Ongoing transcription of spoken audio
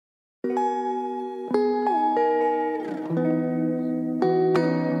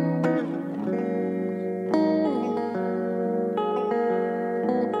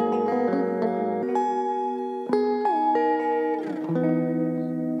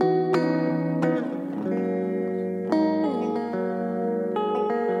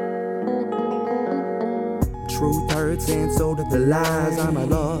Truth hurts and so do the lies. I'm a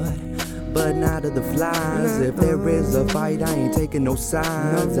lord, but not of the flies. If there is a fight, I ain't taking no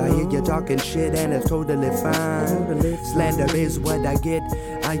sides. I hear you talking shit and it's totally fine. Slander is what I get.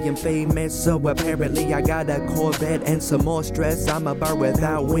 I am famous, so apparently I got a Corvette and some more stress. I'm a bird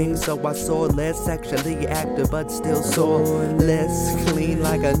without wings, so I soar less. Sexually active, but still sore less. Clean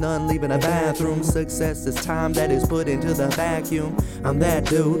like a nun leaving a bathroom. Success is time that is put into the vacuum. I'm that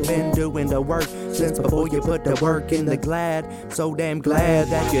dude, been doing the work since before you put the work in the glad. So damn glad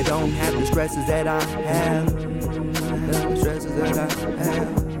that you don't have the stresses that I have. The stresses that I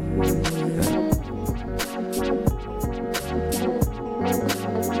have.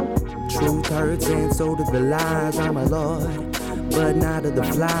 Truth hurts and so do the lies. I'm a lord, but not of the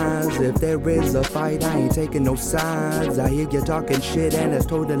flies. If there is a fight, I ain't taking no sides. I hear you talking shit and it's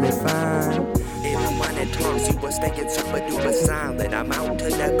totally fine. Everyone that talks, you was staying super duper silent. I'm out to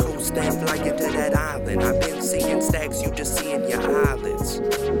that coast and flying to that island. I've been seeing stacks, you just seeing your eyelids.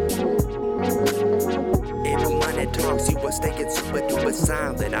 Everyone that talks, you was staying super duper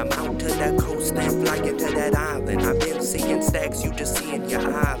silent. I'm out to that coast and flying to that island. I've been seeing stacks, you just seeing your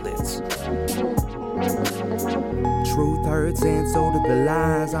eyelids. Truth hurts and so do the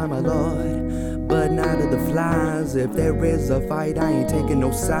lies. I'm a lord, but not of the flies. If there is a fight, I ain't taking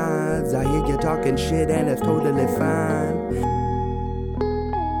no sides. I hear you talking shit and it's totally fine.